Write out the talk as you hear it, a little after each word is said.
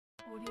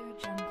Audio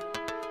Jungle.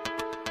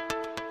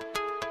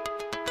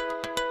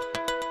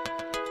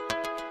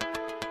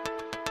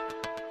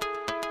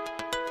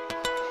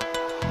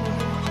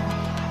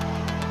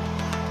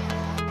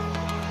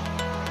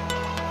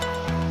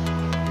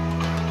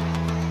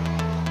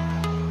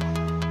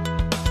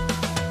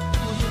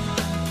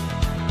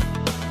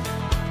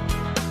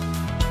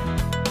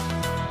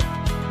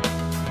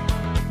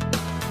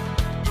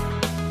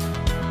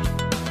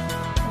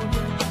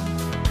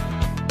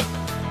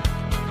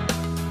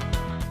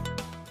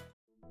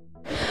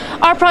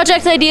 Our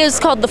project idea is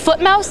called the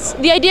Foot Mouse.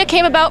 The idea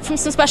came about from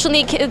some special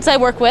needs kids I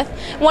work with.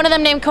 One of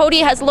them, named Cody,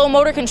 has low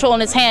motor control in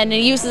his hand,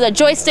 and he uses a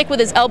joystick with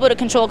his elbow to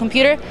control a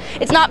computer.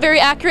 It's not very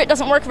accurate,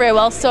 doesn't work very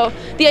well, so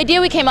the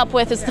idea we came up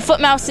with is the Foot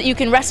Mouse that you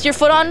can rest your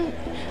foot on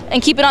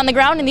and keep it on the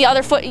ground, and the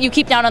other foot you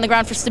keep down on the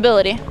ground for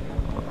stability.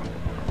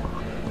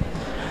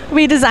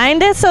 We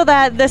designed it so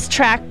that this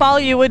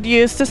trackball you would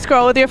use to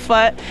scroll with your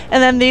foot,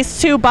 and then these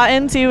two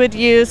buttons you would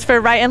use for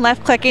right and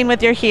left clicking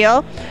with your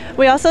heel.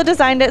 We also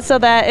designed it so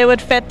that it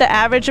would fit the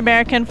average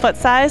American foot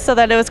size so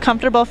that it was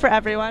comfortable for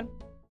everyone.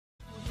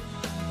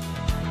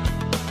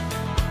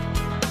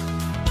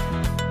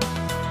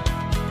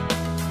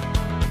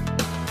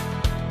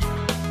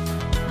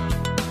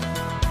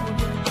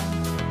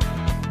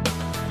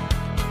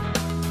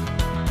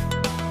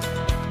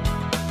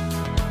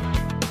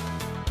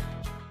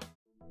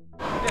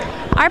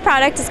 Our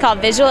product is called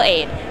Visual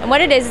Aid, and what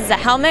it is a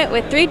helmet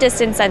with 3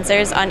 distance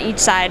sensors on each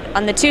side,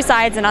 on the 2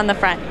 sides and on the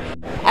front.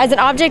 As an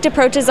object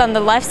approaches on the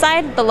left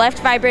side, the left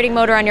vibrating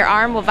motor on your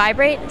arm will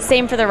vibrate,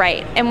 same for the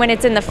right, and when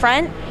it's in the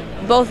front,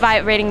 both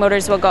vibrating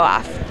motors will go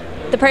off.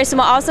 The person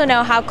will also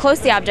know how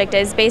close the object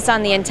is based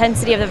on the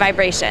intensity of the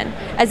vibration.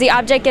 As the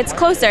object gets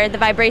closer, the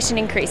vibration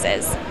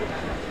increases.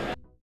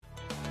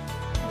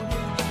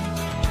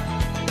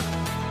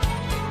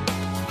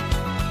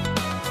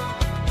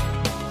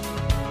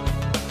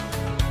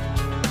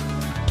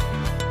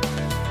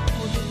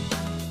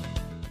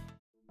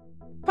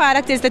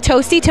 Product is the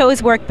Toasty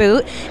Toes work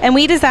boot, and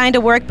we designed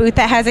a work boot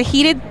that has a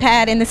heated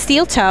pad in the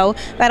steel toe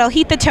that'll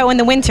heat the toe in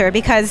the winter,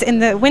 because in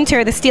the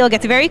winter the steel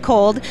gets very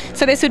cold,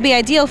 so this would be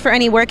ideal for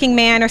any working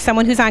man or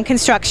someone who's on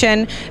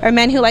construction or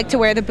men who like to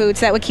wear the boots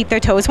that would keep their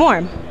toes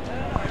warm.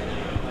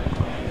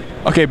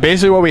 Okay,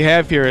 basically what we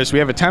have here is we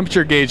have a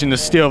temperature gauge in the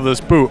steel of this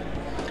boot,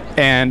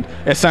 and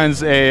it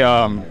sends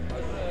a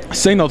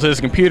signal to this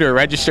computer, it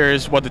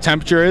registers what the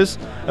temperature is,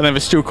 and then if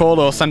it's too cold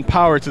it'll send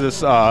power to this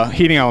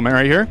heating element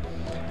right here.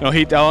 It'll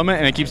heat the element,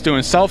 and it keeps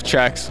doing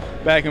self-checks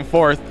back and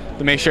forth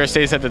to make sure it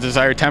stays at the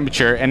desired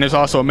temperature. And there's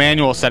also a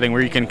manual setting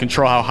where you can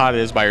control how hot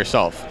it is by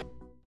yourself.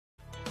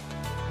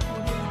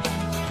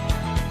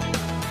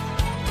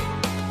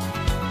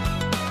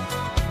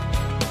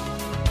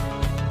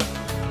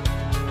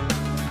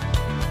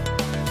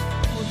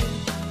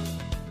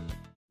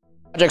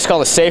 The project's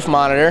called a Safe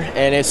Monitor,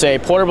 and it's a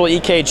portable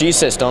EKG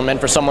system meant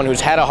for someone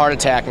who's had a heart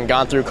attack and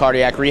gone through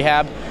cardiac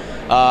rehab.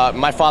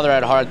 My father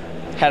had a heart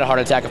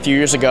attack a few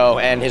years ago,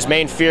 and his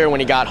main fear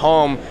when he got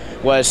home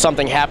was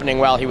something happening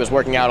while he was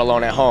working out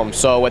alone at home.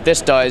 So what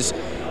this does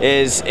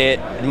is it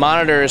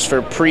monitors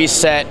for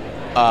preset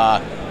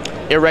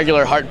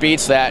irregular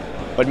heartbeats that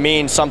would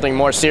mean something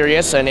more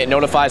serious, and it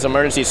notifies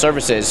emergency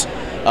services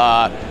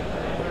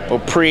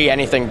pre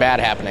anything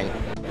bad happening.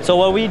 So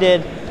what we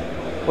did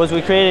was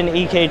we created an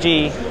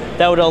EKG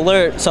that would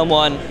alert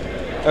someone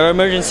or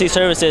emergency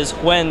services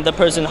when the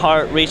person's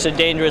heart reached a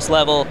dangerous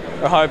level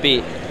or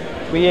heartbeat.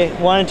 We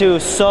wanted to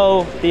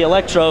sew the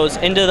electrodes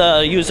into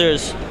a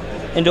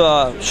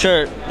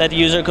shirt that the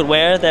user could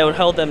wear that would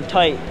hold them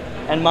tight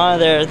and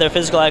monitor their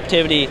physical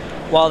activity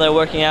while they're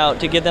working out,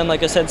 to give them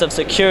like a sense of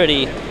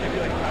security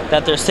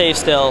that they're safe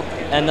still,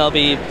 and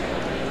they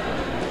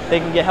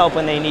can get help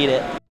when they need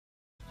it.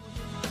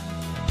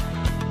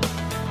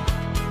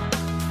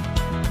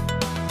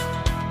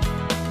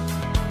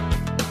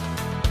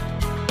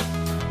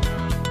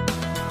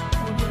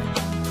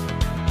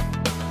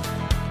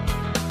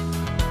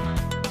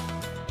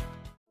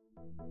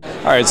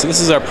 Alright, so this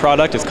is our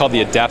product. It's called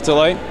the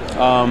Adaptolite.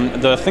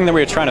 The thing that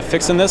we were trying to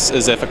fix in this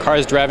is if a car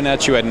is driving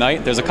at you at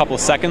night, there's a couple of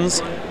seconds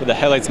where the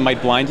headlights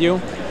might blind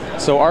you.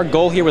 So our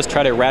goal here was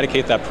try to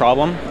eradicate that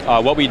problem.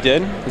 What we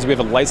did is we have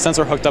a light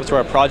sensor hooked up to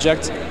our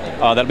project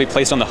that'll be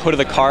placed on the hood of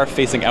the car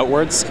facing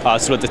outwards, so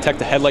it'll detect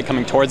the headlight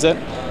coming towards it.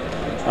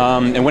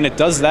 And when it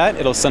does that,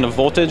 it'll send a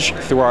voltage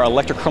through our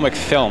electrochromic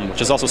film,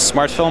 which is also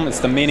smart film. It's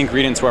the main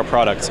ingredient to our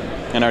product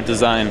and our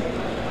design.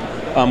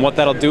 What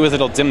that'll do is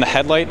it'll dim the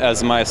headlight,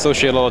 as my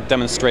associate will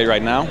demonstrate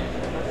right now.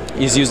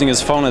 He's using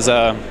his phone as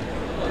a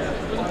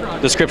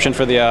description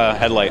for the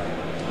headlight.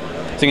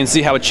 So you can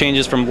see how it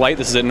changes from light,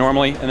 this is it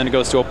normally, and then it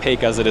goes to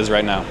opaque as it is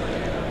right now.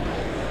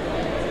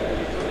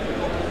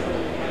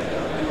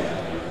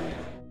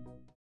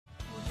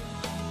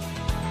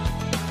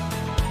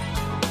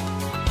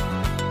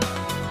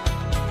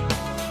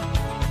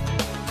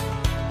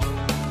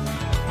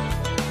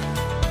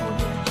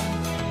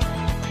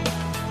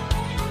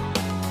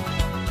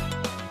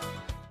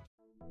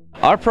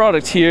 Our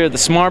product here, the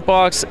Smart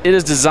Box, it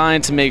is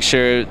designed to make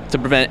sure to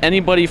prevent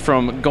anybody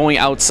from going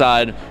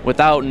outside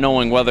without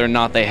knowing whether or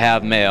not they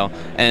have mail.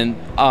 And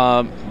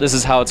this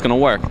is how it's going to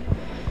work. All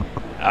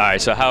right,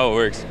 so how it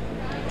works.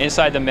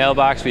 Inside the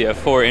mailbox, we have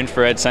 4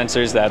 infrared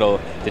sensors that'll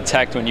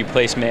detect when you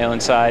place mail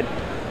inside.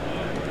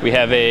 We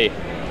have a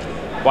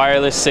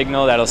wireless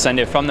signal that'll send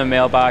it from the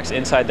mailbox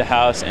inside the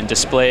house and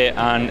display it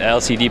on the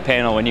LCD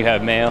panel when you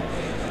have mail.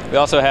 We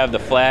also have the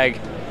flag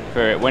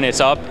for when it's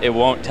up, it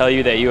won't tell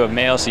you that you have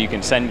mail, so you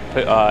can send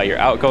your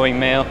outgoing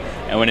mail,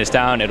 and when it's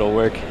down, it'll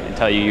work and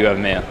tell you you have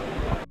mail.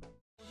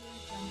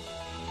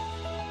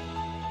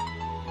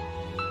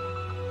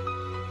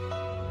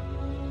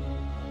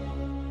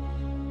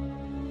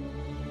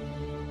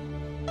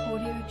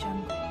 Audio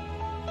Jungle.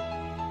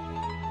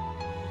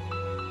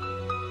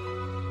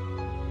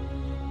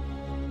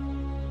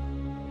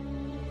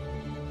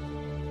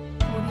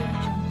 Audio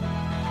Jungle.